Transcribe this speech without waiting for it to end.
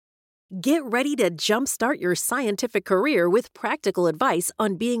Get ready to jumpstart your scientific career with practical advice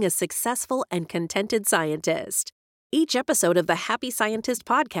on being a successful and contented scientist. Each episode of the Happy Scientist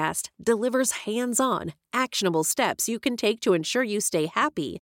podcast delivers hands-on, actionable steps you can take to ensure you stay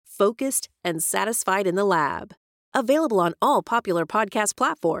happy, focused, and satisfied in the lab. Available on all popular podcast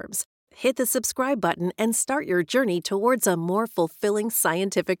platforms. Hit the subscribe button and start your journey towards a more fulfilling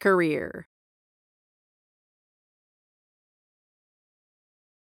scientific career.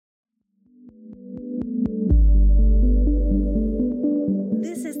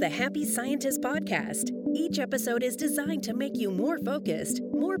 This is the Happy Scientist podcast. Each episode is designed to make you more focused,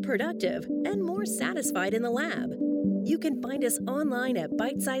 more productive, and more satisfied in the lab. You can find us online at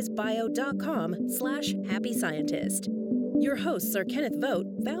bitesizebio.com/happyscientist. Your hosts are Kenneth Vogt,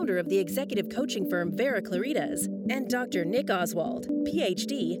 founder of the executive coaching firm Vera Claritas, and Dr. Nick Oswald,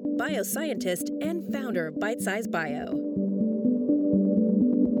 PhD, bioscientist, and founder of Bitesize Bio.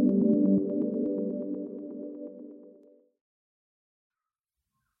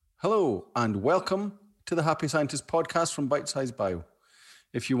 Hello and welcome to the Happy Scientist podcast from Bitesize Bio.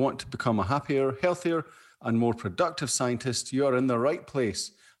 If you want to become a happier, healthier, and more productive scientist, you are in the right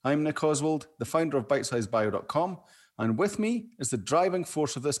place. I'm Nick Oswald, the founder of bitesizebio.com, and with me is the driving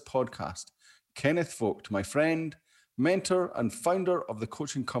force of this podcast, Kenneth Vogt, my friend, mentor, and founder of the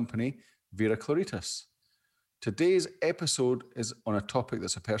coaching company Vera Claritas. Today's episode is on a topic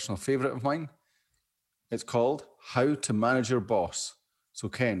that's a personal favorite of mine. It's called How to Manage Your Boss. So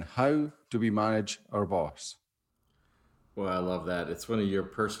Ken, how do we manage our boss? Well, I love that. It's one of your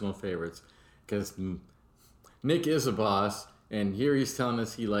personal favorites because Nick is a boss, and here he's telling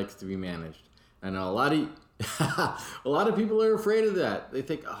us he likes to be managed. I know a lot of people are afraid of that. They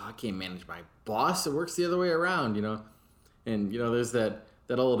think, "Oh, I can't manage my boss. It works the other way around," you know. And there's that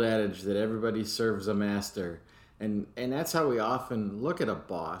old adage that everybody serves a master, and that's how we often look at a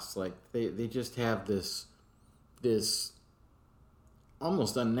boss. Like they just have this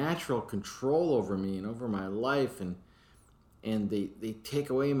almost unnatural control over me and over my life, and they take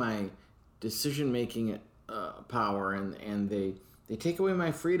away my decision making power, and they take away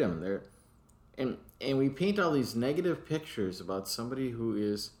my freedom. And we paint all these negative pictures about somebody who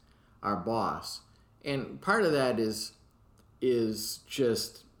is our boss, and part of that is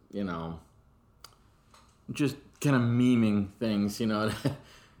just just kind of memeing things,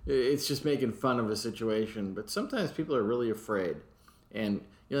 It's just making fun of a situation, but sometimes people are really afraid. And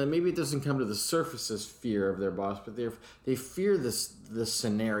maybe it doesn't come to the surface as fear of their boss, but they fear the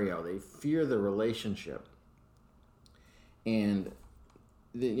scenario, they fear the relationship, and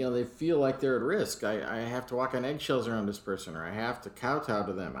they feel like they're at risk. I have to walk on eggshells around this person, or I have to kowtow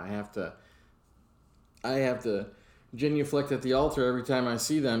to them. I have to genuflect at the altar every time I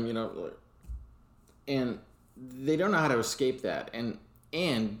see them. And they don't know how to escape that, and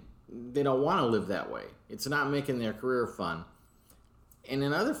they don't want to live that way. It's not making their career fun. And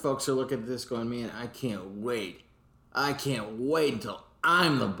then other folks are looking at this going, "Man, I can't wait until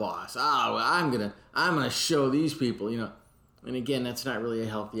I'm the boss. I'm gonna show these people, And again, that's not really a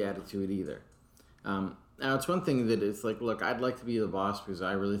healthy attitude either. Now, it's one thing that it's like, look, I'd like to be the boss because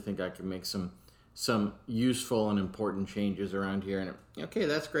I really think I can make some useful and important changes around here. And okay,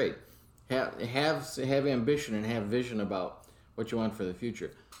 that's great. Have ambition and have vision about what you want for the future.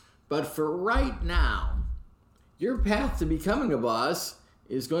 But for right now, your path to becoming a boss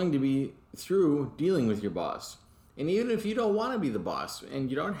is going to be through dealing with your boss. And even if you don't want to be the boss, and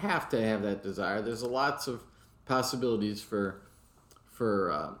you don't have to have that desire, there's lots of possibilities for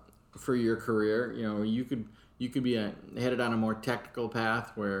your career. You could be headed on a more technical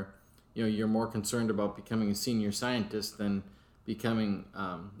path where you're more concerned about becoming a senior scientist than becoming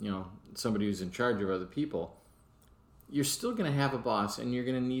somebody who's in charge of other people. You're still going to have a boss, and you're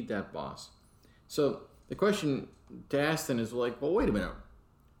going to need that boss. So the question to ask then is well, wait a minute.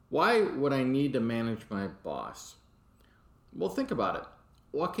 Why would I need to manage my boss? Well, think about it.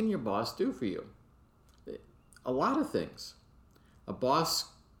 What can your boss do for you? A lot of things. A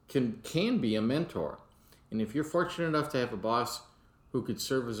boss can be a mentor. And if you're fortunate enough to have a boss who could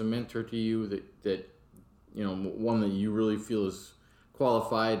serve as a mentor to you, that one that you really feel is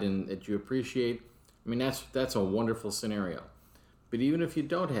qualified and that you appreciate, that's a wonderful scenario. But even if you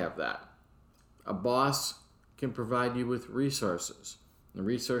don't have that, a boss can provide you with resources. The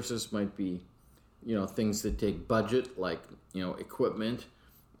resources might be, things that take budget, like, equipment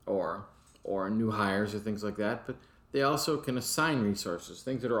or new hires or things like that. But they also can assign resources,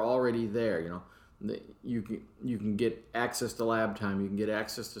 things that are already there. You can get access to lab time, you can get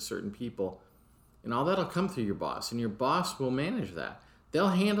access to certain people, and all that'll come through your boss, and your boss will manage that. They'll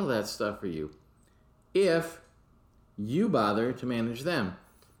handle that stuff for you if you bother to manage them.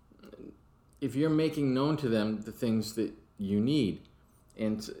 if you're making known to them the things that you need,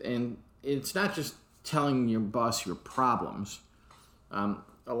 and it's not just telling your boss your problems. A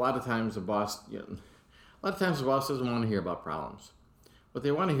lot of times the boss doesn't want to hear about problems. What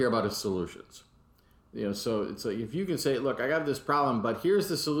they want to hear about is solutions. So it's like, if you can say, look, I got this problem, but here's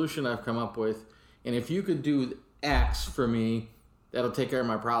the solution I've come up with, and if you could do X for me, that'll take care of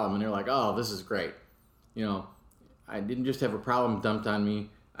my problem. And they're like, oh, this is great. I didn't just have a problem dumped on me.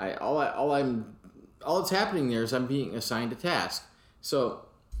 All that's happening there is I'm being assigned a task. So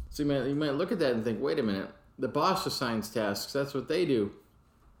you might look at that and think, wait a minute, the boss assigns tasks. That's what they do.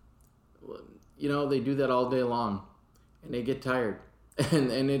 They do that all day long, and they get tired, and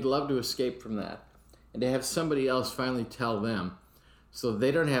they'd love to escape from that, and to have somebody else finally tell them, so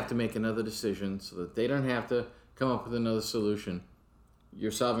they don't have to make another decision, so that they don't have to come up with another solution.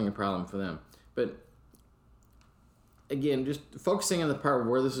 You're solving a problem for them. But again, just focusing on the part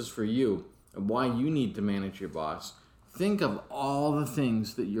where this is for you and why you need to manage your boss. Think of all the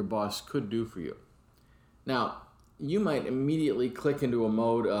things that your boss could do for you. Now, you might immediately click into a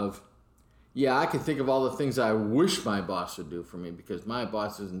mode of, yeah, I can think of all the things I wish my boss would do for me because my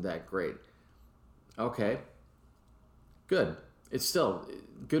boss isn't that great. Okay, good. It's still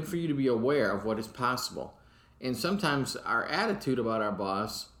good for you to be aware of what is possible. And sometimes our attitude about our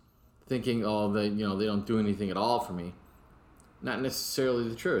boss, thinking, oh, they don't do anything at all for me, not necessarily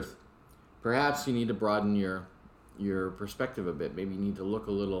the truth. Perhaps you need to broaden your perspective a bit. Maybe you need to look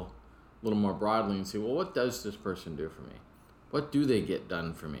a little more broadly and say, well, what does this person do for me? What do they get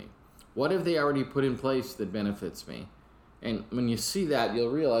done for me? What have they already put in place that benefits me? And when you see that,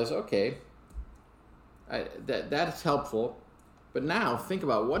 you'll realize, okay, that's helpful. But now think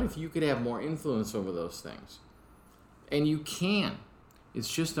about, what if you could have more influence over those things? And you can. It's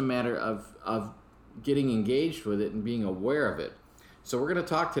just a matter of getting engaged with it and being aware of it. So we're going to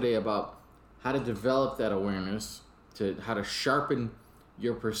talk today about how to develop that awareness, how to sharpen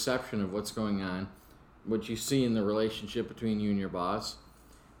your perception of what's going on, what you see in the relationship between you and your boss,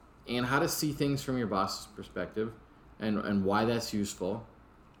 and how to see things from your boss's perspective and why that's useful,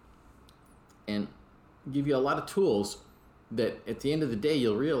 and give you a lot of tools that at the end of the day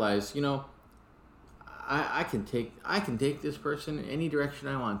you'll realize, I can take this person in any direction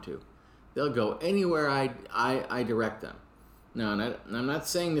I want to. They'll go anywhere I direct them. Now, and I'm not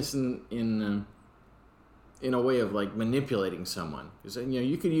saying this in a way of like manipulating someone, because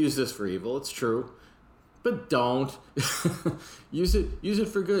you could use this for evil. It's true, but don't use it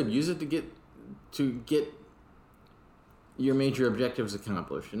for good. Use it to get your major objectives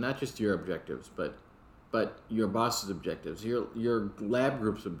accomplished, and not just your objectives, but your boss's objectives, your lab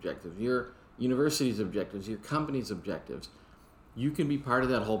group's objectives, your university's objectives, your company's objectives. You can be part of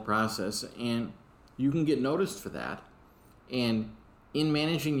that whole process, and you can get noticed for that. And in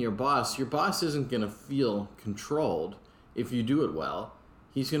managing your boss isn't going to feel controlled if you do it well.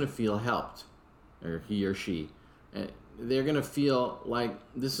 He's going to feel helped, or he or she. They're going to feel like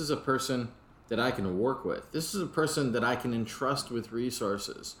this is a person that I can work with. This is a person that I can entrust with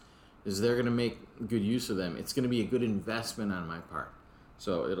resources. They're going to make good use of them. It's going to be a good investment on my part.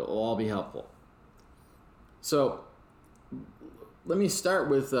 So it'll all be helpful. So let me start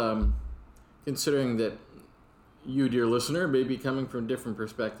with considering that you, dear listener, may be coming from different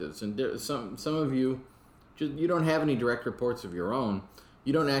perspectives. And some of you, you don't have any direct reports of your own.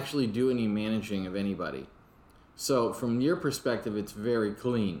 You don't actually do any managing of anybody. So from your perspective, it's very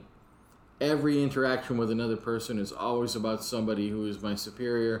clean. Every interaction with another person is always about somebody who is my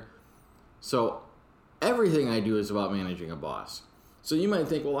superior. So everything I do is about managing a boss. So you might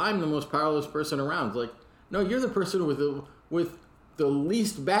think, well, I'm the most powerless person around. It's like, no, you're the person with the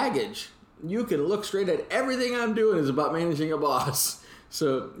least baggage. You can look straight at everything I'm doing is about managing a boss.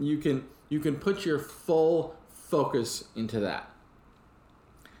 So you can put your full focus into that.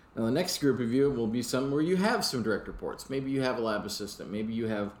 Now the next group of you will be some where you have some direct reports. Maybe you have a lab assistant. Maybe you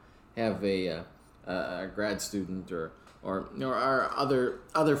have a grad student or are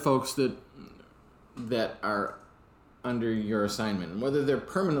other folks that are under your assignment. And whether they're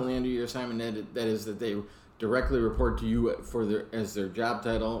permanently under your assignment, that is that they directly report to you as their job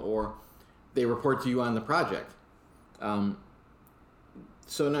title, or they report to you on the project.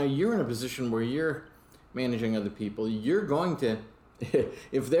 So now you're in a position where you're managing other people. You're going to,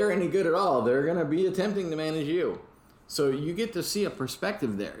 if they're any good at all, they're going to be attempting to manage you. So you get to see a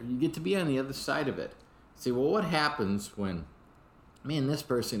perspective there. You get to be on the other side of it. See, well, what happens when, man, this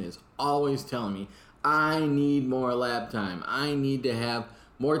person is always telling me, I need more lab time. I need to have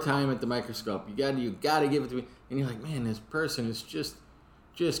more time at the microscope. You got to give it to me. And you're like, man, this person is just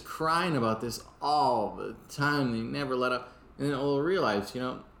crying about this all the time. They never let up. And then we'll realize,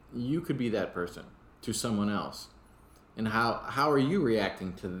 you could be that person to someone else. And how are you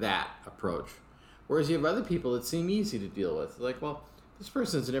reacting to that approach? Whereas you have other people that seem easy to deal with. Like, well, this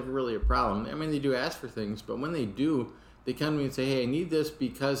person's never really a problem. I mean, they do ask for things, but when they do, they come to me and say, hey, I need this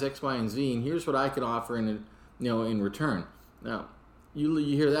because X, Y, and Z, and here's what I can offer in return. Now, you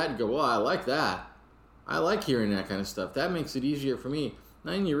hear that and go, well, I like that. I like hearing that kind of stuff. That makes it easier for me.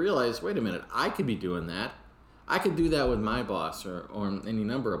 Then you realize, wait a minute, I could be doing that. I could do that with my boss or any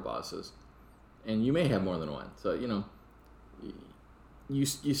number of bosses. And you may have more than one. So, you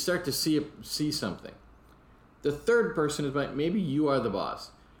start to see something. The third person is maybe you are the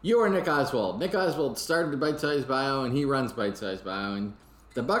boss. You are Nick Oswald. Nick Oswald started Bite Size Bio, and he runs Bite Size Bio, and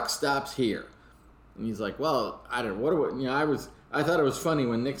the buck stops here. And he's like, well, I don't know. I thought it was funny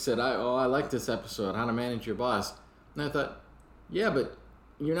when Nick said, I like this episode, How to Manage Your Boss. And I thought, yeah, but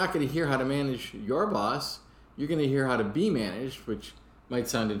you're not going to hear how to manage your boss. You're going to hear how to be managed, which might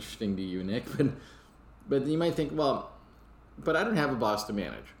sound interesting to you, Nick. But you might think, well, but I don't have a boss to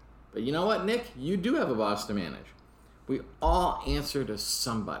manage. But you know what, Nick? You do have a boss to manage. We all answer to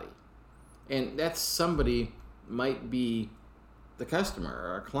somebody. And that somebody might be the customer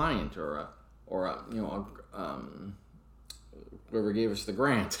or a client or whoever gave us the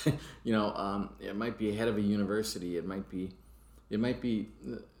grant. It might be a head of a university. It might be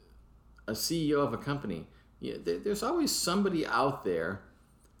a CEO of a company. Yeah, there's always somebody out there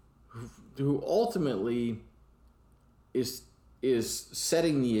who ultimately is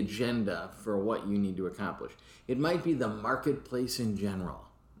setting the agenda for what you need to accomplish. It might be the marketplace in general.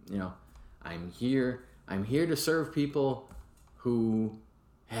 I'm here to serve people who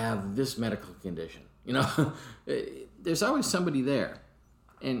have this medical condition. There's always somebody there.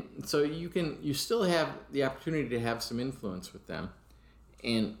 And so you still have the opportunity to have some influence with them.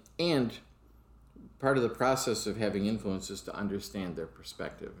 And part of the process of having influence is to understand their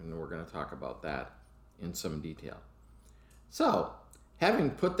perspective. And we're going to talk about that in some detail. So, having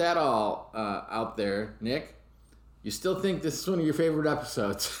put that all out there, Nick, you still think this is one of your favorite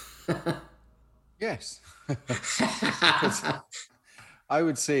episodes? Yes. I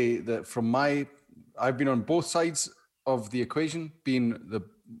would say that I've been on both sides of the equation, being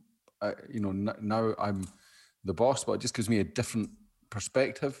now I'm the boss, but it just gives me a different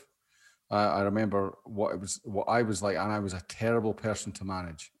perspective. I remember what I was like, and I was a terrible person to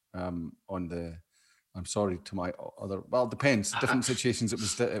manage. I'm sorry to my other. Well, it depends. Different situations, it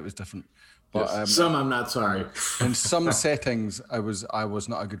was different. But yes, some I'm not sorry. In some settings, I was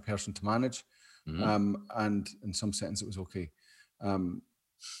not a good person to manage, and in some settings it was okay.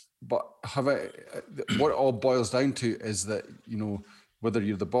 But what it all boils down to is that whether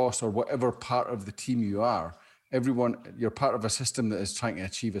you're the boss or whatever part of the team you are, you're part of a system that is trying to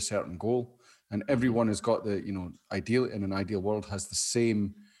achieve a certain goal, and everyone has got in an ideal world has the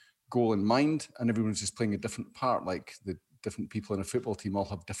same goal in mind, and everyone's just playing a different part. Like the different people in a football team all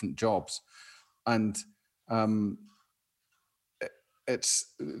have different jobs, and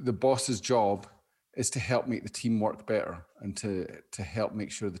it's the boss's job is to help make the team work better and to help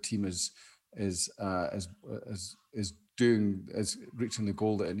make sure the team is reaching the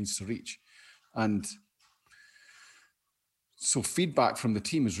goal that it needs to reach. And so feedback from the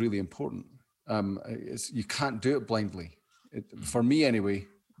team is really important. You can't do it blindly. For me anyway,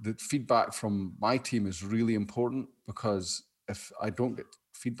 the feedback from my team is really important, because if I don't get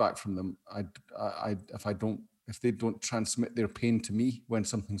feedback from them, if they don't transmit their pain to me when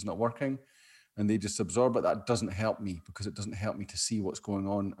something's not working, and they just absorb it, that doesn't help me, because it doesn't help me to see what's going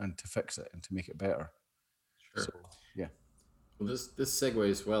on and to fix it and to make it better. Sure. So, yeah. Well, this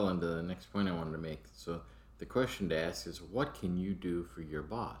segues well into the next point I wanted to make. So the question to ask is, what can you do for your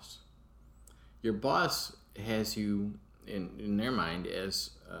boss? Your boss has you in their mind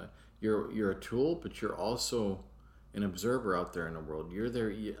as you're a tool, but you're also an observer out there in the world. You're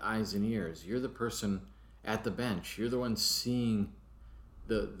their eyes and ears. You're the person at the bench. You're the one seeing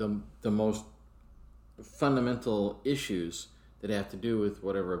the most fundamental issues that have to do with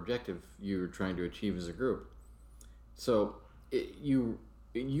whatever objective you're trying to achieve as a group. So you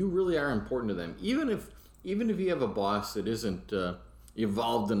really are important to them, even if you have a boss that isn't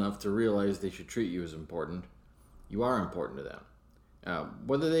evolved enough to realize they should treat you as important. You are important to them.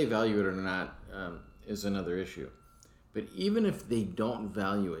 Whether they value it or not is another issue. But even if they don't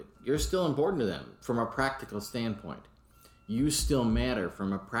value it, you're still important to them from a practical standpoint. You still matter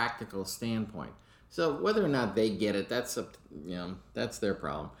from a practical standpoint. So whether or not they get it, that's their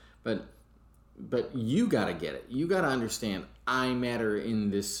problem. But you gotta get it. You gotta understand, I matter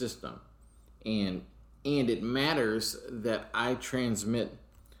in this system, and it matters that I transmit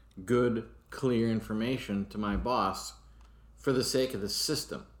good, clear information to my boss for the sake of the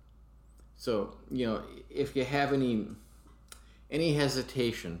system. So, if you have any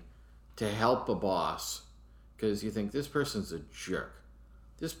hesitation to help a boss because you think this person's a jerk,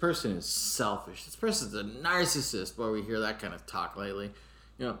 this person is selfish, this person's a narcissist, boy, we hear that kind of talk lately,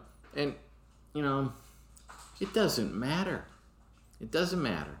 and it doesn't matter. It doesn't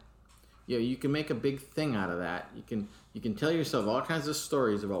matter. You can make a big thing out of that. You can tell yourself all kinds of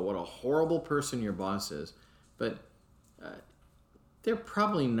stories about what a horrible person your boss is, but they're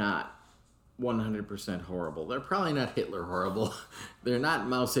probably not 100% horrible. They're probably not Hitler horrible. They're not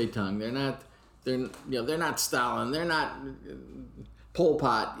Mao Zedong. They're not Stalin. They're not Pol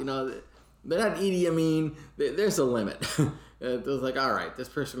Pot. They're not Idi Amin. There's a limit. It's like, all right, this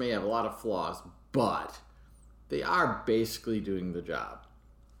person may have a lot of flaws, but they are basically doing the job.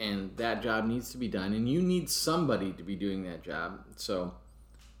 And that job needs to be done, and you need somebody to be doing that job. So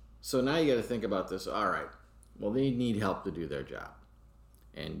now you got to think about this. All right, well, they need help to do their job.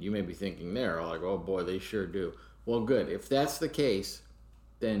 And you may be thinking there, like, oh boy, they sure do. Well, good. If that's the case,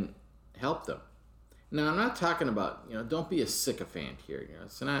 then help them. Now, I'm not talking about, don't be a sycophant here.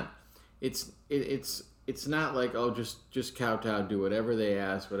 It's not like, oh, just kowtow, do whatever they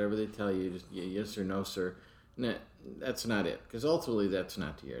ask, whatever they tell you, just yes or no, sir. No, that's not it, because ultimately that's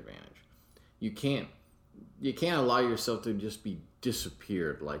not to your advantage. You can't allow yourself to just be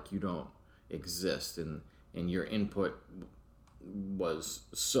disappeared like you don't exist and your input was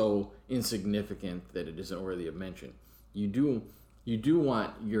so insignificant that it isn't worthy of mention. You do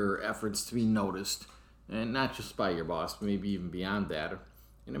want your efforts to be noticed, and not just by your boss, but maybe even beyond that.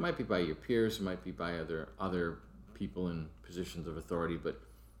 And it might be by your peers, it might be by other people in positions of authority, but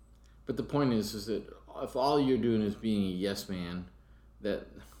the point is that if all you're doing is being a yes man, that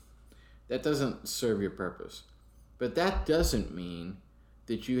doesn't serve your purpose. But that doesn't mean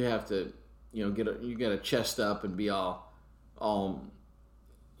that you have to, you got to chest up and be all, well,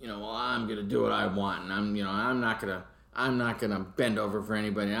 I'm gonna do what I want, and I'm not gonna bend over for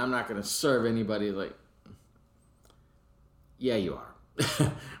anybody. I'm not gonna serve anybody. Like, yeah, you are.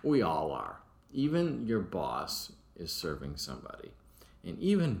 We all are. Even your boss is serving somebody. And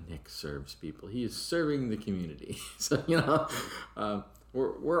even Nick serves people. He is serving the community. So,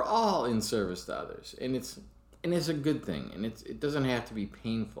 we're all in service to others. And it's a good thing. And it doesn't have to be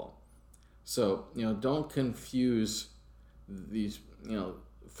painful. So, don't confuse these,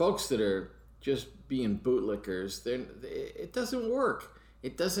 folks that are just being bootlickers. It doesn't work.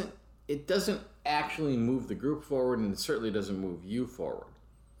 It doesn't actually move the group forward, and it certainly doesn't move you forward.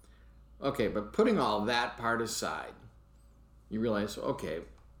 Okay, but putting all that part aside, you realize, okay,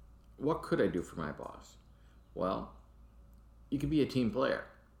 what could I do for my boss? Well, you could be a team player.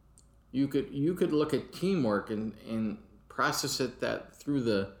 You could look at teamwork and process it that through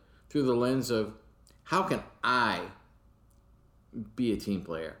the lens of how can I be a team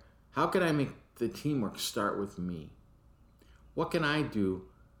player? How can I make the teamwork start with me? What can I do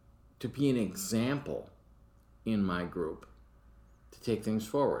to be an example in my group to take things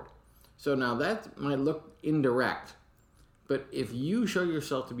forward? So now that might look indirect, but if you show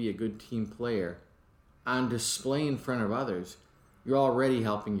yourself to be a good team player on display in front of others, you're already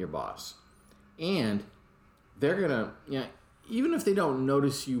helping your boss. And they're going to, even if they don't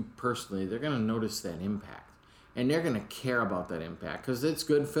notice you personally, they're going to notice that impact. And they're going to care about that impact because it's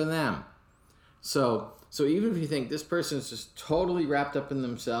good for them. So even if you think this person is just totally wrapped up in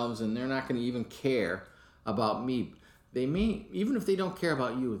themselves and they're not going to even care about me, they may, even if they don't care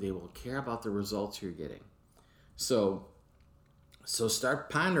about you, they will care about the results you're getting. So start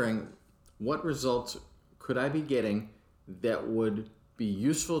pondering, what results could I be getting that would be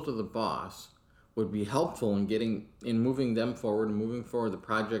useful to the boss, would be helpful in moving them forward and moving forward the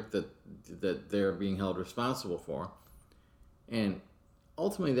project that they're being held responsible for. And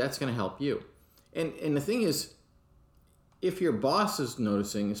ultimately that's going to help you. And the thing is, if your boss is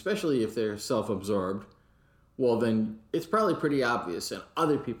noticing, especially if they're self-absorbed, well then it's probably pretty obvious and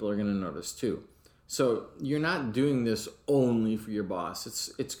other people are going to notice too. So you're not doing this only for your boss.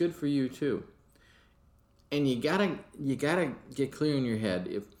 It's good for you too. And you gotta get clear in your head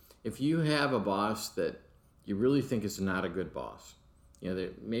if you have a boss that you really think is not a good boss.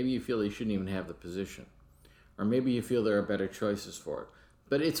 Maybe you feel they shouldn't even have the position, or maybe you feel there are better choices for it.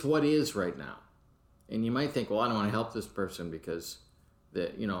 But it's what is right now. And you might think, well, I don't want to help this person because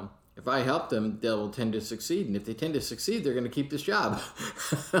if I help them, they'll tend to succeed, and if they tend to succeed, they're going to keep this job.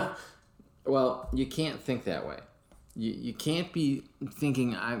 Well, you can't think that way. You can't be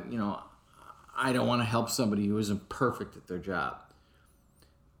thinking, I don't want to help somebody who isn't perfect at their job,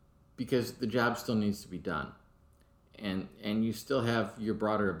 because the job still needs to be done, and you still have your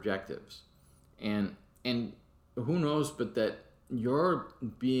broader objectives, and who knows but that your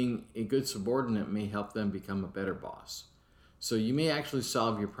being a good subordinate may help them become a better boss. So you may actually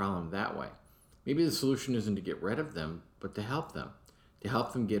solve your problem that way. Maybe the solution isn't to get rid of them, but to help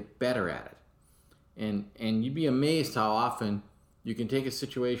them get better at it. And you'd be amazed how often you can take a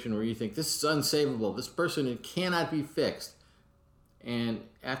situation where you think, this is unsavable, this person, it cannot be fixed. And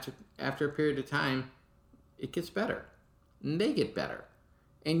after a period of time, it gets better. And they get better.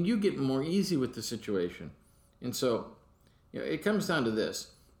 And you get more easy with the situation. And so, it comes down to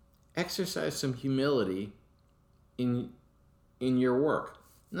this. Exercise some humility in your work.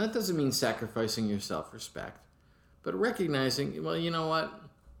 And that doesn't mean sacrificing your self-respect, but recognizing, well, you know what?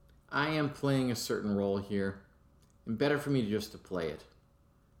 I am playing a certain role here, and better for me just to play it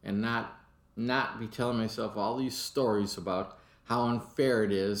and not be telling myself all these stories about how unfair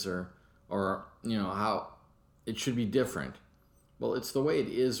it is or how it should be different. Well, it's the way it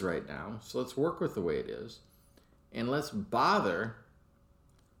is right now, so let's work with the way it is, and let's bother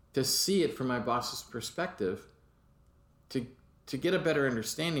to see it from my boss's perspective to get a better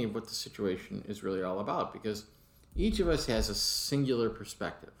understanding of what the situation is really all about, because each of us has a singular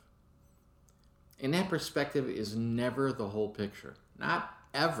perspective. And that perspective is never the whole picture. Not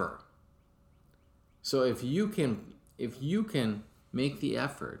ever. So if you can make the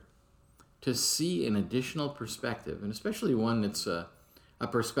effort to see an additional perspective, and especially one that's a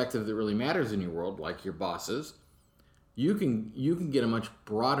perspective that really matters in your world, like your boss's, you can get a much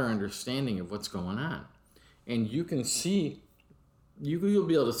broader understanding of what's going on. And you'll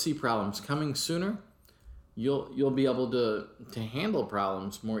be able to see problems coming sooner. You'll be able to handle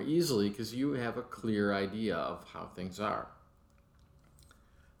problems more easily because you have a clear idea of how things are.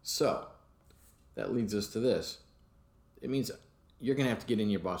 So that leads us to this. It means you're going to have to get in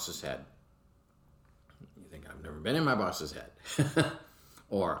your boss's head. You think, I've never been in my boss's head.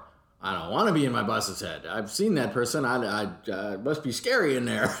 Or, I don't want to be in my boss's head. I've seen that person. I must be scary in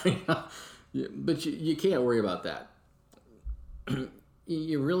there. But you can't worry about that.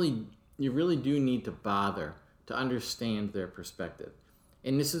 You really do need to bother to understand their perspective.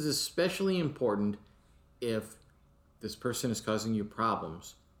 And this is especially important if this person is causing you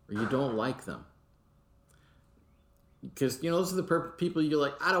problems or you don't like them. Because, those are the people you're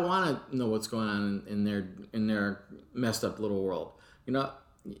like, I don't want to know what's going on in their messed up little world.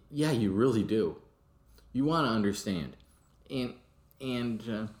 Yeah, you really do. You want to understand. And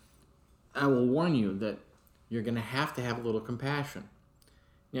I will warn you that you're going to have a little compassion.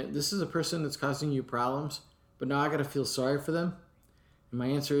 This is a person that's causing you problems, but now I got to feel sorry for them? And my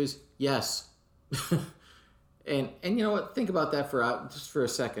answer is yes. and you know what? Think about that just for a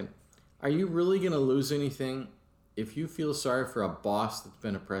second. Are you really going to lose anything if you feel sorry for a boss that's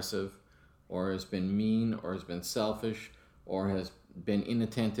been oppressive or has been mean or has been selfish or has been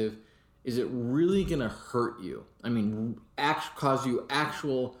inattentive? Is it really going to hurt you? I mean, cause you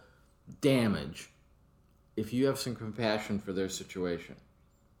actual damage if you have some compassion for their situation?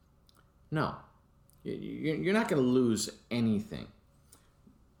 No. You're not going to lose anything.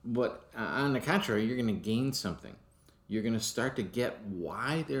 But on the contrary, you're going to gain something. You're going to start to get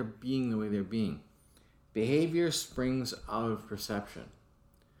why they're being the way they're being. Behavior springs out of perception.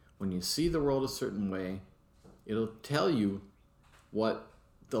 When you see the world a certain way, it'll tell you what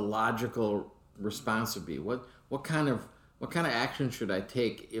the logical response would be. What kind of action should I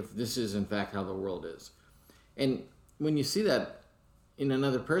take if this is in fact how the world is? And when you see that in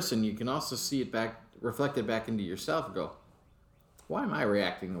another person, you can also see it reflected back into yourself and go, why am I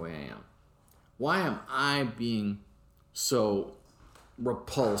reacting the way I am? Why am I being so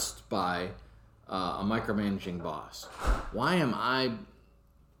repulsed by a micromanaging boss? Why am I,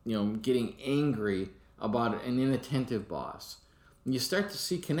 getting angry about an inattentive boss? And you start to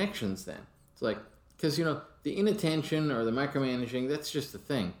see connections then. It's like, because, the inattention or the micromanaging, that's just a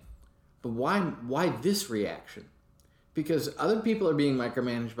thing. But why this reaction? Because other people are being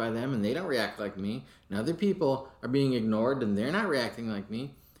micromanaged by them and they don't react like me. And other people are being ignored and they're not reacting like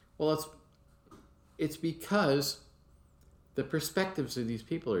me. Well, it's because the perspectives of these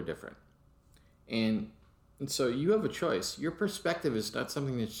people are different. And so you have a choice. Your perspective is not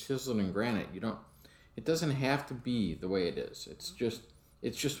something that's chiseled in granite. It doesn't have to be the way it is. It's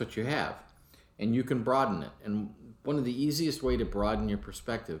just what you have. And you can broaden it. And one of the easiest way to broaden your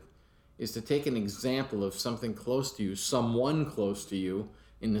perspective is to take an example of something close to you, someone close to you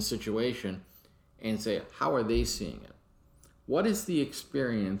in the situation, and say, how are they seeing it? What is the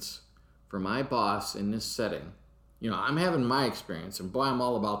experience for my boss in this setting? I'm having my experience, and boy, I'm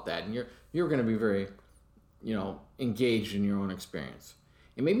all about that. And you're going to be very, engaged in your own experience.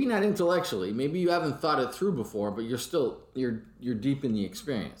 And maybe not intellectually, maybe you haven't thought it through before, but you're deep in the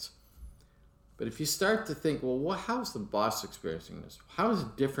experience. But if you start to think, well, how's the boss experiencing this? How is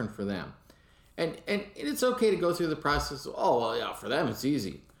it different for them? And it's okay to go through the process. Oh, well, yeah, for them it's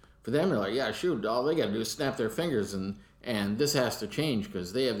easy. For them, they're like, yeah, shoot, all they got to do is snap their fingers, and this has to change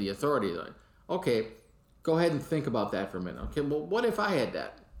because they have the authority. Like, okay, go ahead and think about that for a minute. Okay, well, what if I had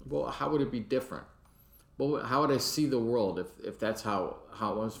that? Well, how would it be different? Well, how would I see the world if that's how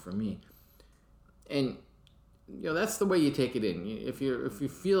it was for me? And that's the way you take it in. If you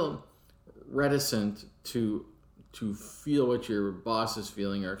feel reticent to feel what your boss is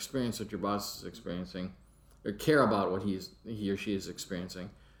feeling or experience what your boss is experiencing or care about what he or she is experiencing,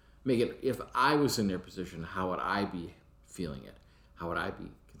 make it, if I was in their position, how would I be feeling it? How would I be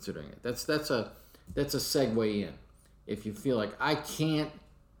considering it? That's a segue in. If you feel like I can't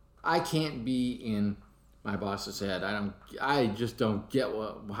be in my boss's head, I just don't get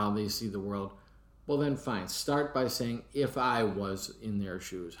how they see the world. Well, then fine. Start by saying, if I was in their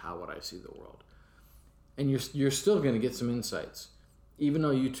shoes, how would I see the world? And you're still going to get some insights. Even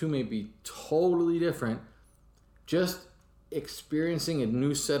though you two may be totally different, just experiencing a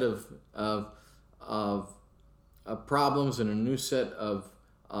new set of problems and a new set of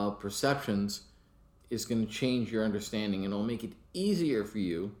perceptions is going to change your understanding, and it'll make it easier for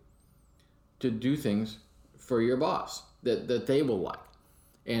you to do things for your boss that they will like.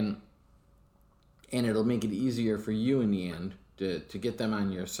 And it'll make it easier for you in the end to get them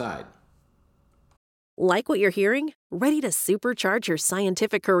on your side. Like what you're hearing? Ready to supercharge your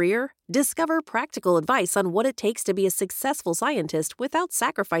scientific career? Discover practical advice on what it takes to be a successful scientist without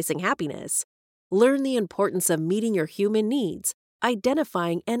sacrificing happiness. Learn the importance of meeting your human needs,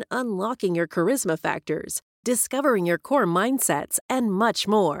 identifying and unlocking your charisma factors, discovering your core mindsets, and much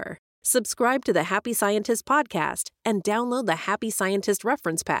more. Subscribe to the Happy Scientist podcast and download the Happy Scientist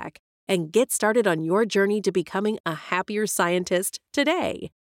reference pack and get started on your journey to becoming a happier scientist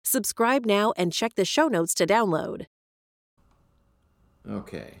today. Subscribe now and check the show notes to download.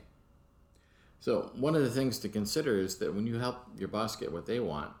 Okay. So one of the things to consider is that when you help your boss get what they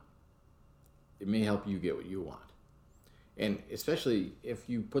want, it may help you get what you want. And especially if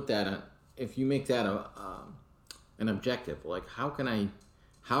you put that on, if you make that an objective, like how can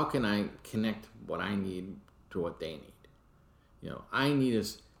I connect what I need to what they need?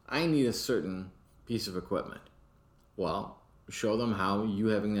 I need a certain piece of equipment. Well, show them how you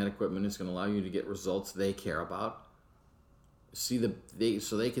having that equipment is going to allow you to get results they care about. So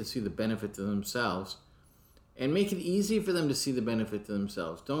they can see the benefit to themselves, and make it easy for them to see the benefit to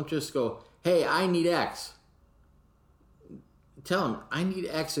themselves. Don't just go, "Hey, I need X." Tell them, "I need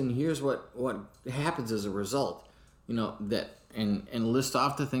X, and here's what happens as a result." And list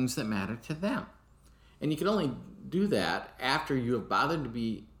off the things that matter to them. And you can only do that after you have bothered to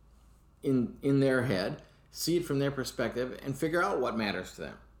be in their head, see it from their perspective, and figure out what matters to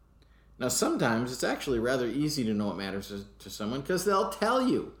them. Now, sometimes it's actually rather easy to know what matters to someone because they'll tell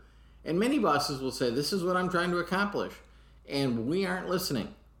you. And many bosses will say, "This is what I'm trying to accomplish." And we aren't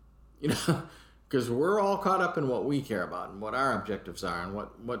listening, because we're all caught up in what we care about and what our objectives are and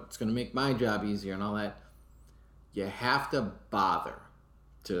what's going to make my job easier and all that. You have to bother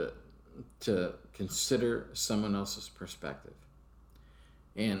to consider someone else's perspective.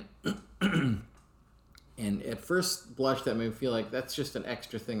 And and at first blush, that may feel like that's just an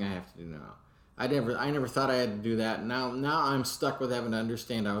extra thing I have to do now. I never thought I had to do that. Now I'm stuck with having to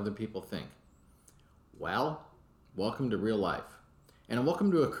understand how other people think. Well, welcome to real life, and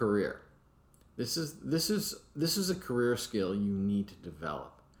welcome to a career. This is a career skill you need to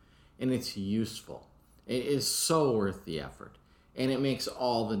develop, and it's useful. It is so worth the effort, and it makes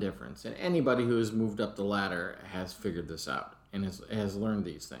all the difference. And anybody who has moved up the ladder has figured this out and has learned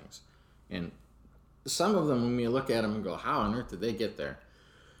these things. And some of them, when you look at them and go, "How on earth did they get there?"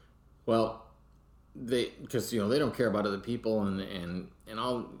 Well, because they don't care about other people and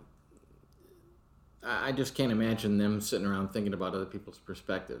all. I just can't imagine them sitting around thinking about other people's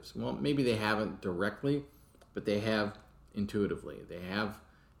perspectives. Well, maybe they haven't directly, but they have intuitively. They have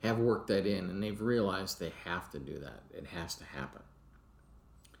worked that in, and they've realized they have to do that. It has to happen.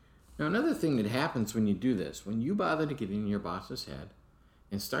 Now, another thing that happens when you do this, when you bother to get in your boss's head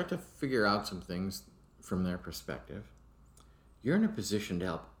and start to figure out some things from their perspective, you're in a position to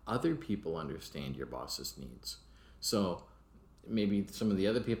help other people understand your boss's needs. So maybe some of the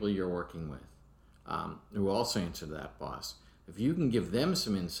other people you're working with who also answer to that boss, if you can give them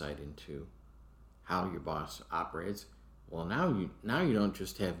some insight into how your boss operates, well, now you don't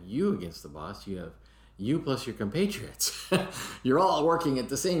just have you against the boss, you have you plus your compatriots. You're all working at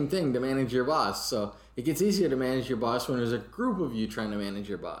the same thing to manage your boss. So it gets easier to manage your boss when there's a group of you trying to manage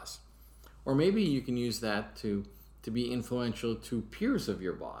your boss. Or maybe you can use that to be influential to peers of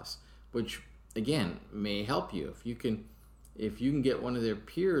your boss, which again, may help you. If you can get one of their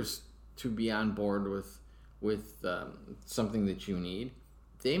peers to be on board with something that you need,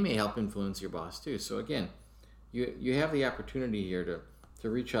 they may help influence your boss too. So again, you have the opportunity here to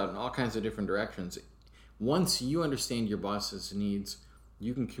reach out in all kinds of different directions. Once you understand your boss's needs,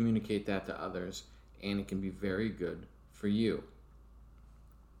 you can communicate that to others, and it can be very good for you.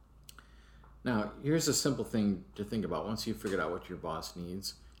 Now, here's a simple thing to think about. Once you've figured out what your boss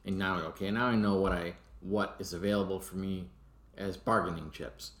needs, and now I know what is available for me as bargaining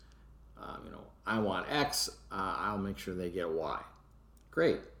chips. I want X, I'll make sure they get Y.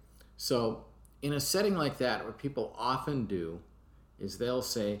 Great. So in a setting like that, what people often do is they'll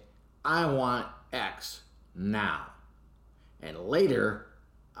say, I want X now, and later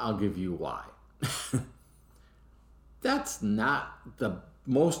I'll give you Y. That's not the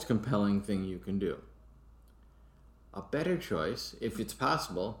most compelling thing you can do. A better choice, if it's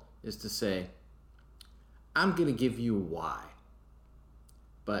possible, is to say, I'm going to give you Y.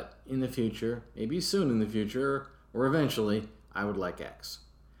 But in the future, maybe soon in the future, or eventually, I would like X.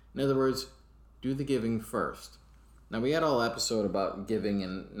 In other words, do the giving first. Now, we had a whole episode about giving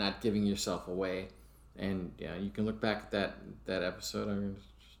and not giving yourself away. And you can look back at that episode.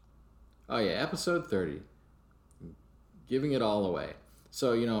 Episode 30. Giving it all away.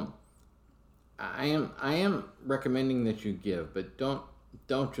 So, I am recommending that you give, but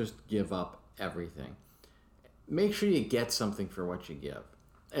don't just give up everything. Make sure you get something for what you give,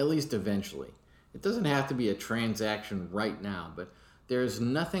 at least eventually. It doesn't have to be a transaction right now, but there's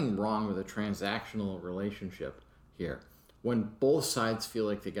nothing wrong with a transactional relationship here when both sides feel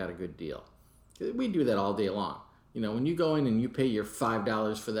like they got a good deal. We do that all day long. When you go in and you pay your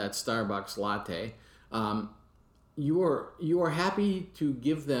 $5 for that Starbucks latte, you are happy to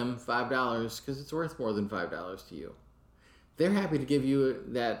give them $5 because it's worth more than $5 to you. They're happy to give you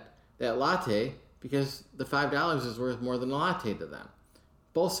that latte because the $5 is worth more than a latte to them.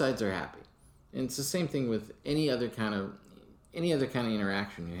 Both sides are happy. And it's the same thing with any other kind of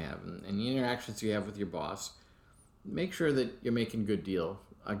interaction you have. And the interactions you have with your boss, make sure that you're making a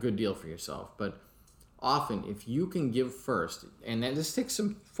good deal for yourself. But often, if you can give first, and this takes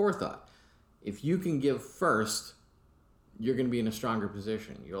some forethought, if you can give first, you're going to be in a stronger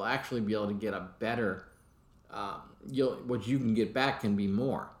position. You'll actually be able to get a better, what you can get back can be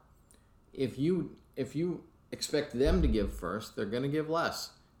more. If you expect them to give first, they're going to give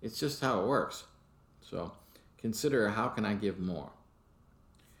less. It's just how it works. So consider, how can I give more?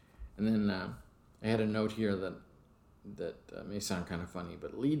 And then I had a note here that may sound kind of funny,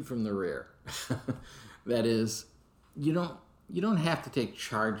 but lead from the rear. That is, you don't have to take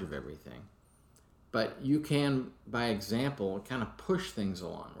charge of everything, but you can, by example, kind of push things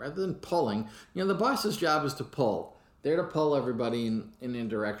along rather than pulling. The boss's job is to pull. They're to pull everybody in a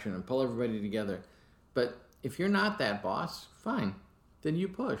direction and pull everybody together. But if you're not that boss, fine, then you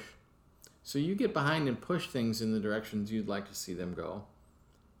push. So you get behind and push things in the directions you'd like to see them go.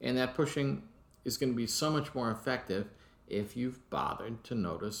 And that pushing is going to be so much more effective if you've bothered to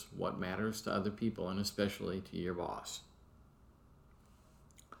notice what matters to other people, and especially to your boss.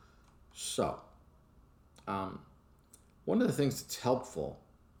 So, one of the things that's helpful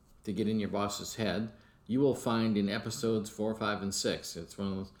to get in your boss's head, you will find in episodes 4, 5, and 6. It's one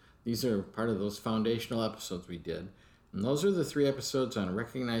of those. These are part of those foundational episodes we did. And those are the 3 episodes on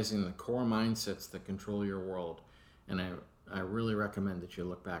recognizing the core mindsets that control your world. And I really recommend that you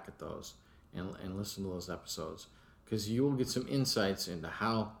look back at those and listen to those episodes, because you will get some insights into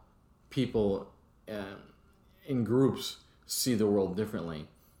how people in groups see the world differently.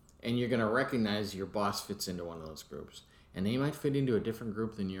 And you're going to recognize your boss fits into one of those groups. And they might fit into a different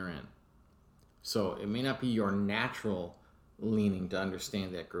group than you're in. So it may not be your natural leaning to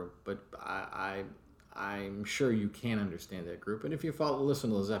understand that group, but I'm sure you can understand that group. And if you listen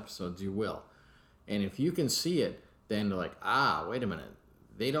to those episodes, you will. And if you can see it, then they're like, wait a minute.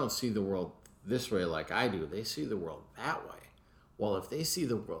 They don't see the world this way like I do. They see the world that way. Well, if they see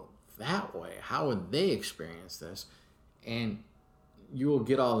the world that way, how would they experience this? And you will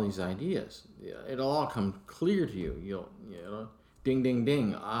get all these ideas. It'll all come clear to you. You'll ding, ding,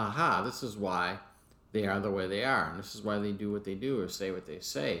 ding. Aha, this is why they are the way they are. And this is why they do what they do or say what they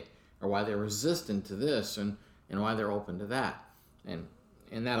say, or why they're resistant to this and why they're open to that. And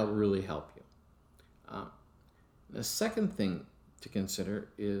that'll really help you. The second thing to consider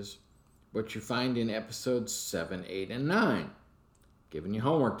is what you find in episodes 7, 8, and 9. Giving you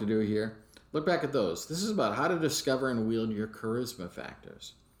homework to do here. Look back at those. This is about how to discover and wield your charisma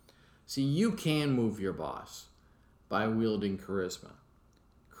factors. See, you can move your boss by wielding charisma.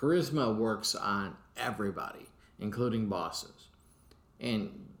 Charisma works on everybody, including bosses.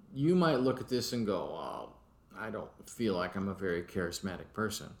 And you might look at this and go, well, I don't feel like I'm a very charismatic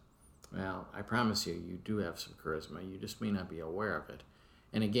person. Well, I promise you, you do have some charisma. You just may not be aware of it.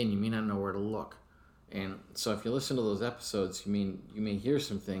 And again, you may not know where to look. And so if you listen to those episodes, you may hear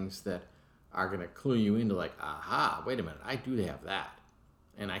some things that are going to clue you into like, aha, wait a minute, I do have that.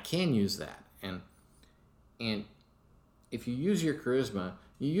 And I can use that. And if you use your charisma,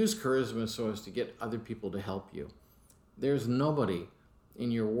 you use charisma so as to get other people to help you. There's nobody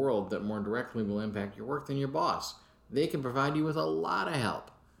in your world that more directly will impact your work than your boss. They can provide you with a lot of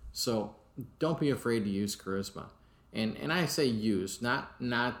help. So don't be afraid to use charisma. And I say use,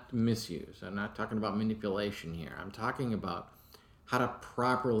 not misuse. I'm not talking about manipulation here. I'm talking about how to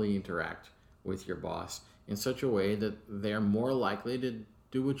properly interact with your boss in such a way that they're more likely to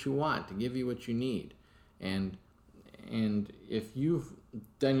do what you want, to give you what you need. And if you've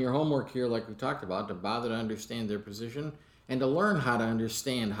done your homework here, like we talked about, to bother to understand their position and to learn how to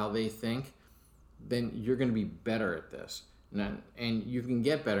understand how they think, then you're going to be better at this. And you can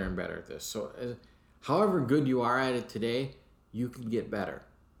get better and better at this. So however good you are at it today, you can get better.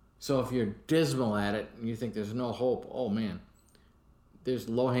 So if you're dismal at it and you think there's no hope, oh man, there's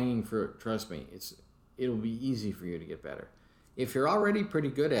low-hanging fruit. Trust me, it'll be easy for you to get better. If you're already pretty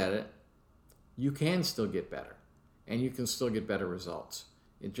good at it, you can still get better, and you can still get better results.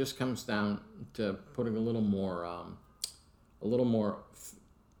 It just comes down to putting a little more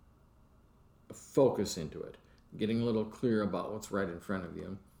focus into it, getting a little clear about what's right in front of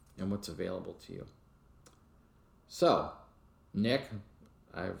you and what's available to you. So, Nick,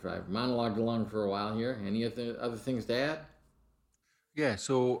 I've monologued along for a while here. Any other things to add? Yeah,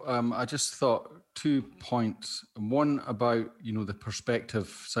 so I just thought 2 points. One about, the perspective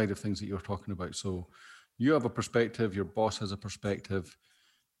side of things that you're talking about. So you have a perspective, your boss has a perspective.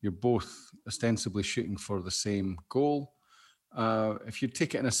 You're both ostensibly shooting for the same goal. If you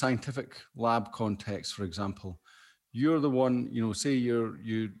take it in a scientific lab context, for example, you're the one, say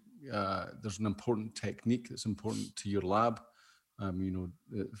there's an important technique that's important to your lab,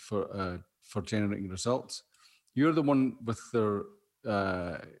 for generating results. You're the one with their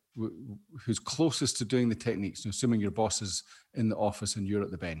who's closest to doing the techniques. Assuming your boss is in the office and you're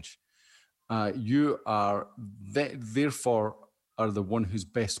at the bench, you are therefore are the one who's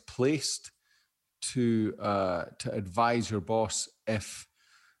best placed to advise your boss if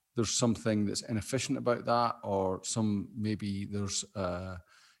there's something that's inefficient about that, or maybe there's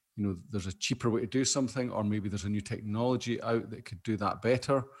there's a cheaper way to do something, or maybe there's a new technology out that could do that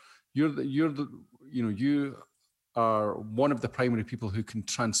better. You are one of the primary people who can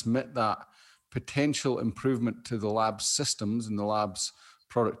transmit that potential improvement to the lab's systems and the lab's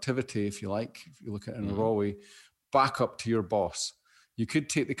productivity, if you like, if you look at it in a raw way, back up to your boss. You could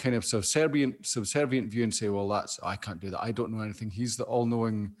take the kind of subservient view and say, well, I can't do that. I don't know anything. He's the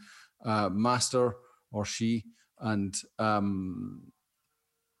all-knowing master, or she, and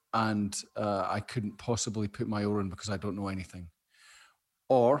I couldn't possibly put my oar in because I don't know anything.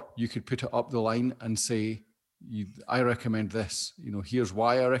 Or you could put it up the line and say, I recommend this. Here's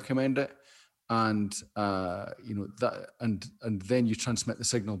why I recommend it, and and then you transmit the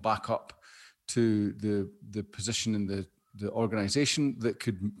signal back up to the position in the organization that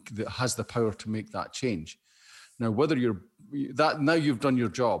has the power to make that change. Now, whether you've done your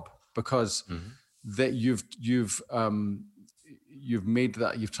job, because that you've made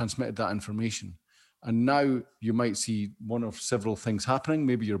that, you've transmitted that information. And now you might see one of several things happening.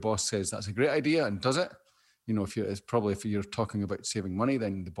 Maybe your boss says that's a great idea and does it. If you're talking about saving money,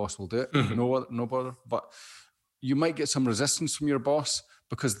 then the boss will do it. No bother. But you might get some resistance from your boss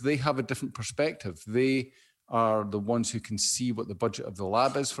because they have a different perspective. They are the ones who can see what the budget of the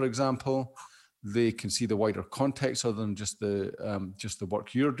lab is, for example. They can see the wider context other than just the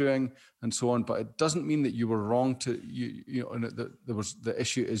work you're doing and so on. But it doesn't mean that you were wrong and the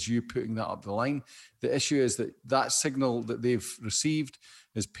issue is you putting that up the line. The issue is that signal that they've received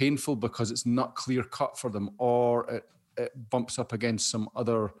is painful because it's not clear cut for them, or it bumps up against some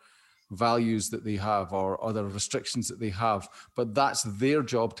other values that they have or other restrictions that they have. But that's their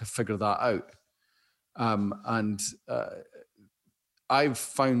job to figure that out. I've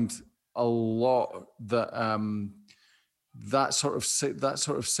found a lot that sort of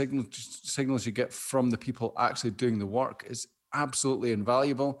signals you get from the people actually doing the work is absolutely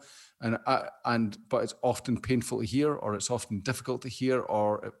invaluable, but it's often painful to hear, or it's often difficult to hear,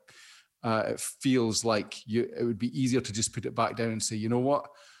 or it feels like it would be easier to just put it back down and say, you know what,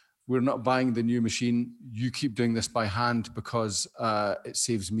 we're not buying the new machine. You keep doing this by hand because it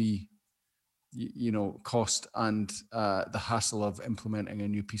saves me cost and the hassle of implementing a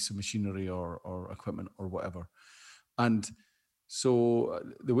new piece of machinery or equipment or whatever. And So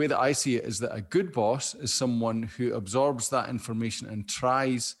the way that I see it is that a good boss is someone who absorbs that information and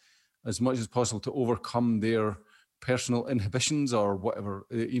tries as much as possible to overcome their personal inhibitions or whatever,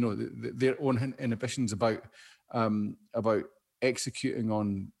 their own inhibitions about executing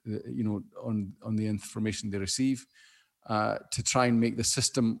on the information they receive, to try and make the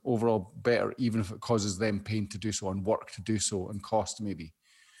system overall better, even if it causes them pain to do so and work to do so and cost maybe.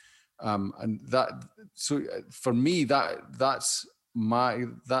 For me, that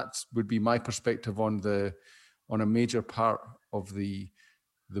would be my perspective on a major part of the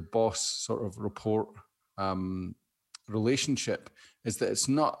boss sort of report relationship, is that it's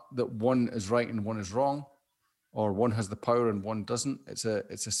not that one is right and one is wrong, or one has the power and one doesn't. It's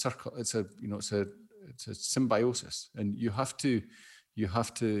a circle. It's a symbiosis, and you have to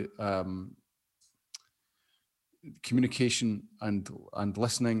communication and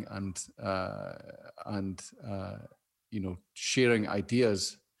listening and sharing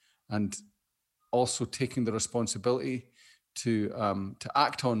ideas, and also taking the responsibility to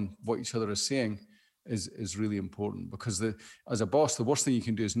act on what each other is saying is really important. Because as a boss, the worst thing you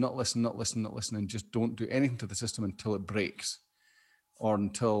can do is not listen, and just don't do anything to the system until it breaks, or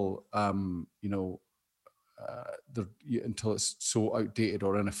until until it's so outdated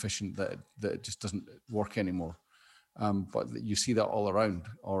or inefficient that it just doesn't work anymore. But you see that all around,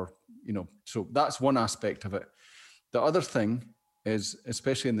 so that's one aspect of it. The other thing is,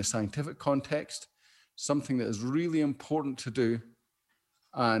 especially in the scientific context, something that is really important to do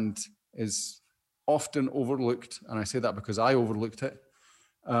and is often overlooked. And I say that because I overlooked it.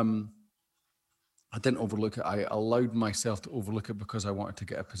 I didn't overlook it. I allowed myself to overlook it because I wanted to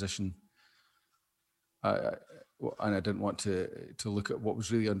get a position. And I didn't want to look at what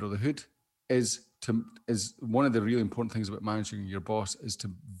was really under the hood. Is one of the really important things about managing your boss is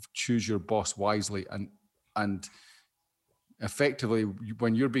to choose your boss wisely, and effectively,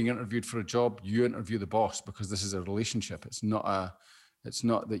 when you're being interviewed for a job, you interview the boss, because this is a relationship. It's not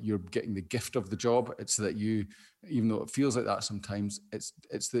that you're getting the gift of the job. It's that you, even though it feels like that sometimes, it's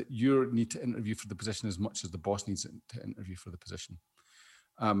that you need to interview for the position as much as the boss needs to interview for the position.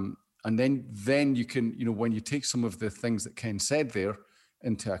 And then you can, when you take some of the things that Ken said there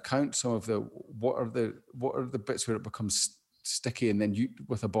into account, some of the what are the bits where it becomes sticky, and then you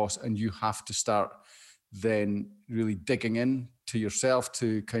with a boss, and you have to start then really digging in to yourself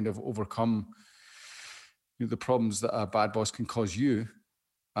to kind of overcome the problems that a bad boss can cause you.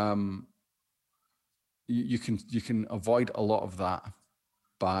 You can avoid a lot of that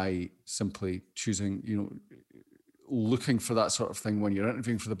by simply choosing, looking for that sort of thing when you're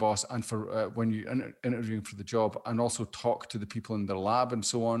interviewing for the boss, and for when you're interviewing for the job, and also talk to the people in their lab and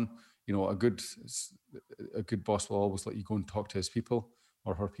so on. A good boss will always let you go and talk to his people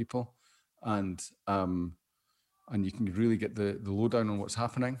or her people, and you can really get the lowdown on what's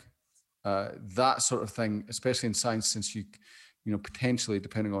happening. That sort of thing, especially in science, since you potentially,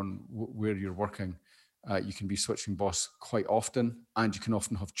 depending on where you're working, you can be switching boss quite often, and you can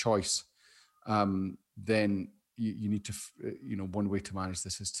often have choice. Then you need to, one way to manage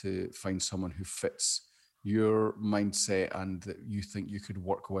this is to find someone who fits your mindset and that you think you could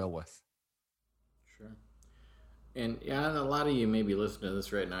work well with. Sure. And yeah, a lot of you may be listening to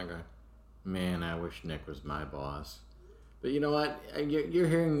this right now going, man, I wish Nick was my boss. But you know what? You're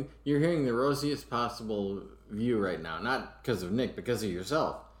hearing the rosiest possible view right now, not because of Nick, because of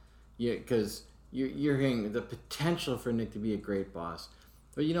yourself. Because you're hearing the potential for Nick to be a great boss.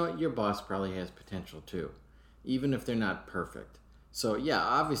 But you know what? Your boss probably has potential too, even if they're not perfect. So yeah,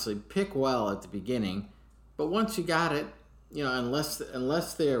 obviously pick well at the beginning, but once you got it,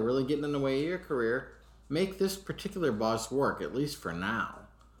 unless they are really getting in the way of your career, make this particular boss work, at least for now.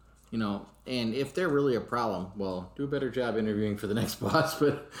 And if they're really a problem, well, do a better job interviewing for the next boss.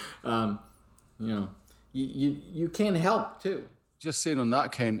 But, you can help too. Just saying on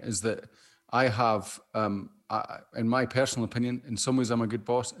that, Ken, is that I have, in my personal opinion, in some ways I'm a good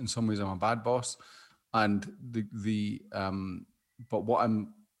boss, in some ways I'm a bad boss. And but what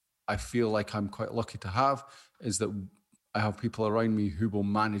I feel like I'm quite lucky to have is that I have people around me who will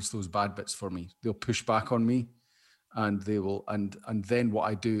manage those bad bits for me. They'll push back on me. And they will, and then what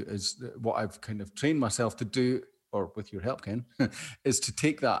I do is what I've kind of trained myself to do, or with your help, Ken, is to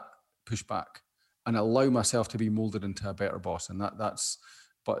take that pushback and allow myself to be molded into a better boss. And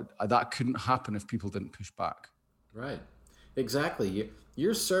but that couldn't happen if people didn't push back. Right, exactly.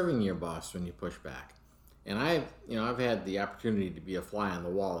 You're serving your boss when you push back. And I've had the opportunity to be a fly on the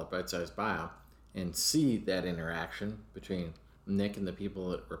wall at Bite Size Bio and see that interaction between Nick and the people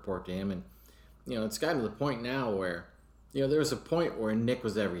that report to him. And it's gotten to the point now where, there was a point where Nick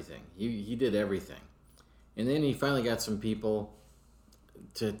was everything. He did everything. And then he finally got some people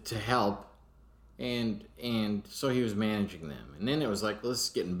to help, and so he was managing them, and then it was like, well, this is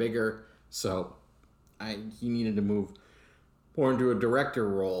getting bigger, so he needed to move more into a director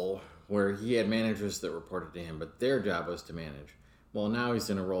role where he had managers that reported to him, but their job was to manage. Well, now he's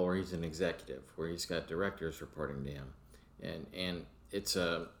in a role where he's an executive, where he's got directors reporting to him, and it's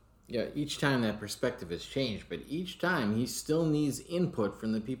each time that perspective has changed, but each time he still needs input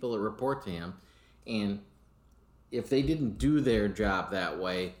from the people that report to him, and if they didn't do their job that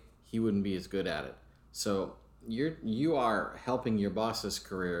way, he wouldn't be as good at it. So you are helping your boss's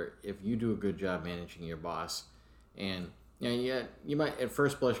career if you do a good job managing your boss, and you might at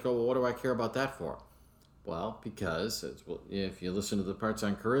first blush go, well, what do I care about that for? Well, because if you listen to the parts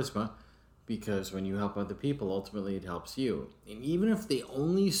on charisma, because when you help other people, ultimately it helps you. And even if they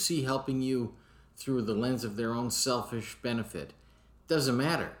only see helping you through the lens of their own selfish benefit, doesn't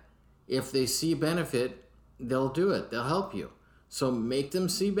matter. If they see benefit, they'll do it. They'll help you. So make them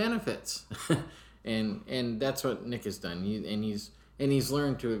see benefits. and that's what Nick has done. He's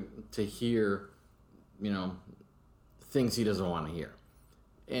learned to hear, things he doesn't want to hear.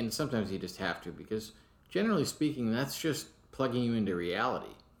 And sometimes you just have to, because generally speaking, that's just plugging you into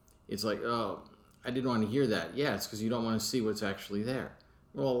reality. It's like, oh, I didn't want to hear that. Yeah, it's because you don't want to see what's actually there.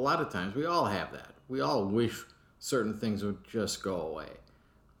 Well, a lot of times we all have that. We all wish certain things would just go away.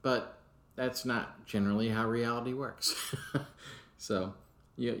 But that's not generally how reality works. So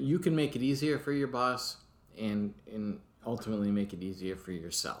you can make it easier for your boss and ultimately make it easier for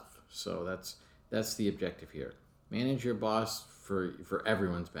yourself. So that's the objective here. Manage your boss for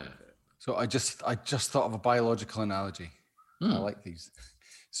everyone's benefit. So I just thought of a biological analogy. I like these.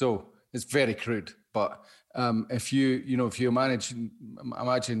 So it's very crude, but if you imagine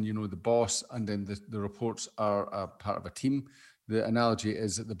the boss and then the reports are a part of a team. The analogy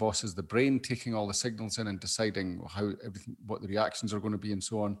is that the boss is the brain, taking all the signals in and deciding what the reactions are going to be and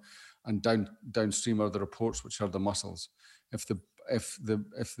so on, and downstream are the reports, which are the muscles. The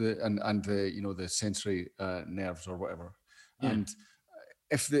sensory nerves or whatever, and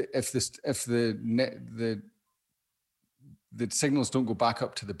if the signals don't go back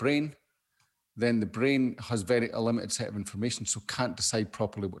up to the brain, then the brain has a limited set of information, so can't decide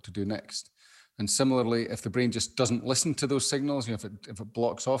properly what to do next. And similarly, if the brain just doesn't listen to those signals, if it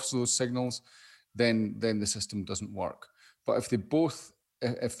blocks off those signals, then the system doesn't work. But if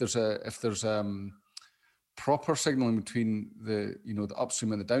there's proper signaling between the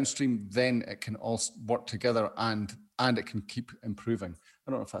upstream and the downstream, then it can all work together and it can keep improving.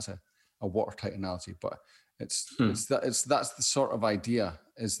 I don't know if that's a watertight analogy, but that's the sort of idea,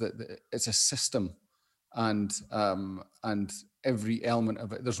 is that it's a system, and every element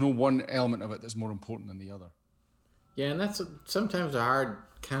of it, there's no one element of it that's more important than the other. Yeah, and that's sometimes a hard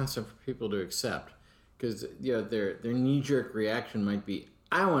concept for people to accept, because their knee-jerk reaction might be,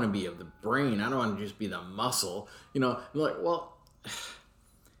 I want to be of the brain, I don't want to just be the muscle. Like, well,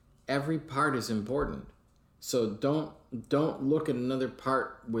 every part is important. So don't look at another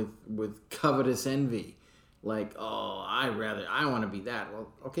part with covetous envy. Like, oh, I want to be that.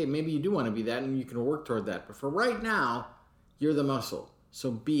 Well, okay, maybe you do want to be that and you can work toward that. But for right now, you're the muscle.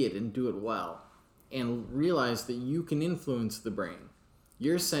 So be it and do it well. And realize that you can influence the brain.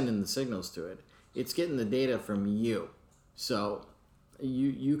 You're sending the signals to it. It's getting the data from you. So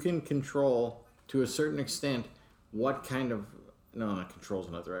you can control, to a certain extent, what kind of... No, not control is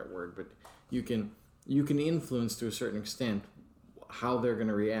not the right word, but you can influence to a certain extent how they're going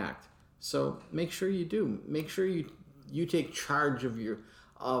to react. So make sure you do. Make sure you take charge of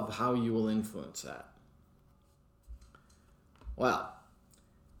how you will influence that. Well,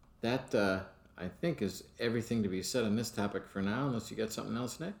 that I think is everything to be said on this topic for now, unless you got something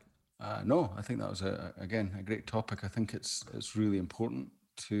else, Nick? No, I think that was a great topic. I think it's really important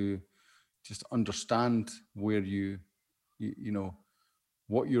to just understand where you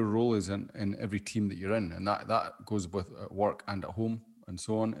what your role is in every team that you're in, and that goes with at work and at home and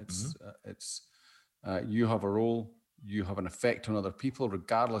so on. It's you have a role, you have an effect on other people,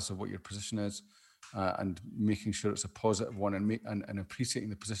 regardless of what your position is, and making sure it's a positive one, and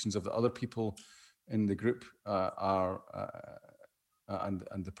appreciating the positions of the other people in the group and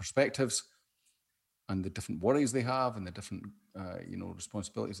the perspectives and the different worries they have and the different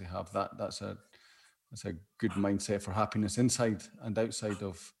responsibilities they have. That's a good mindset for happiness inside and outside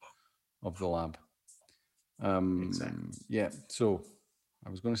of the lab. Exactly. Yeah. So I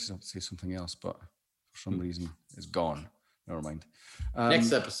was going to say something else, but for some reason it's gone. Never mind.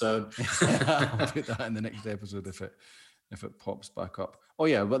 Next episode. I'll put that in the next episode if it pops back up. Oh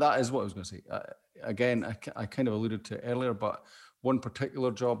yeah, but that is what I was going to say. Again, I kind of alluded to it earlier, but one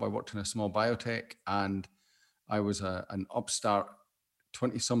particular job, I worked in a small biotech, and I was an upstart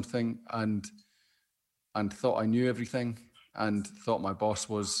 20-something and thought I knew everything and thought my boss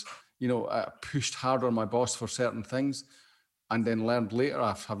was, pushed hard on my boss for certain things, and then learned later,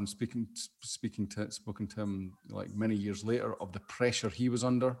 after having spoken to him like many years later, of the pressure he was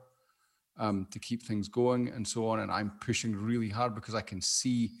under to keep things going and so on. And I'm pushing really hard because I can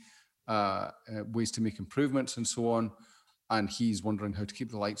see ways to make improvements and so on. And he's wondering how to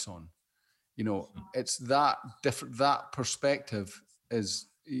keep the lights on. It's that different. That perspective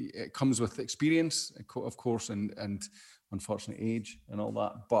it comes with experience, of course, and unfortunately age and all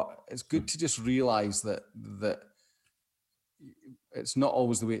that. But it's good to just realize that it's not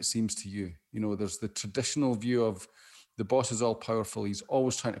always the way it seems to you. There's the traditional view of the boss is all powerful. He's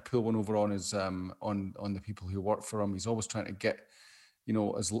always trying to pull one over on his on the people who work for him. He's always trying to get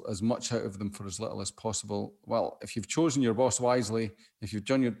as much out of them for as little as possible. Well, if you've chosen your boss wisely, if you've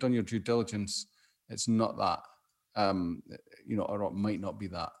done your due diligence, it's not that. Or it might not be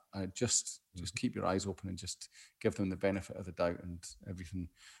that. Just keep your eyes open and just give them the benefit of the doubt and everything.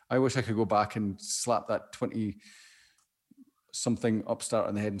 I wish I could go back and slap that 20-something upstart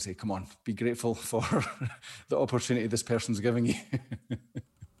on the head and say, "Come on, be grateful for the opportunity this person's giving you."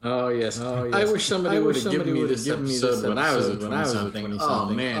 Oh yes. I wish somebody would have given me this episode when I was a 20-something. Oh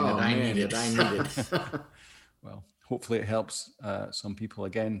man, I need it. Well, hopefully it helps some people.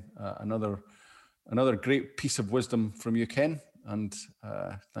 Again, another great piece of wisdom from you, Ken, and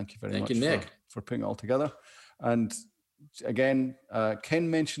thank you very much for putting it all together. And again, Ken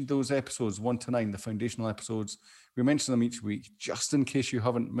mentioned those episodes 1 to 9, the foundational episodes. We mention them each week, just in case you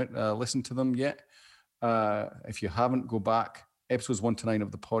haven't listened to them yet. If you haven't, go back. Episodes 1 to 9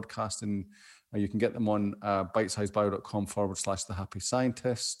 of the podcast, and you can get them on bitesizebio.com/The Happy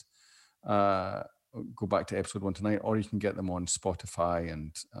Scientist. Go back to episode 1 to 9, or you can get them on Spotify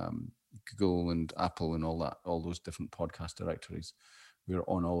and Google and Apple and all those different podcast directories. We're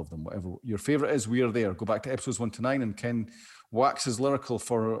on all of them. Whatever your favorite is, we are there. Go back to episodes 1 to 9, and Ken waxes lyrical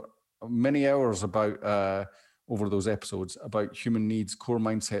for many hours about over those episodes about human needs, core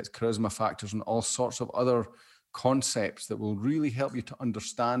mindsets, charisma factors, and all sorts of other concepts that will really help you to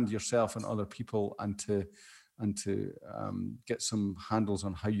understand yourself and other people, and to get some handles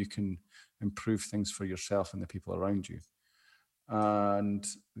on how you can improve things for yourself and the people around you. And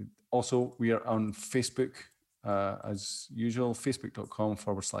also, we are on Facebook as usual,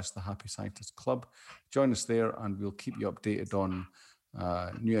 facebook.com/The Happy Scientist Club. Join us there, and we'll keep you updated on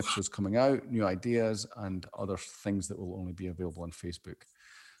new episodes coming out, new ideas, and other things that will only be available on Facebook.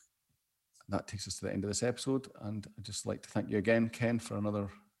 That takes us to the end of this episode, and I'd just like to thank you again, Ken, for another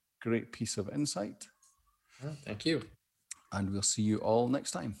great piece of insight. Thank you. And we'll see you all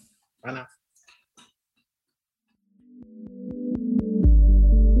next time. Bye now.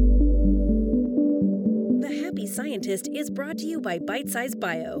 The Happy Scientist is brought to you by Bite-Size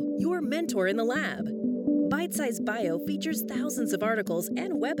Bio, your mentor in the lab. Bite-Size Bio features thousands of articles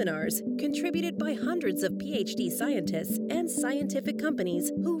and webinars contributed by hundreds of PhD scientists and scientific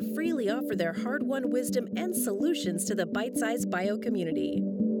companies who freely offer their hard-won wisdom and solutions to the Bite-Size Bio community.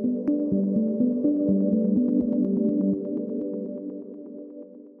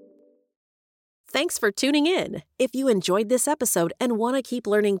 Thanks for tuning in. If you enjoyed this episode and want to keep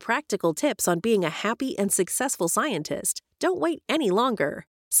learning practical tips on being a happy and successful scientist, don't wait any longer.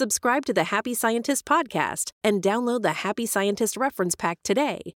 Subscribe to the Happy Scientist podcast and download the Happy Scientist reference pack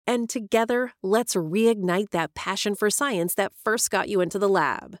today. And together, let's reignite that passion for science that first got you into the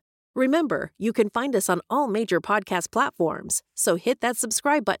lab. Remember, you can find us on all major podcast platforms, so hit that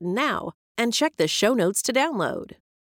subscribe button now and check the show notes to download.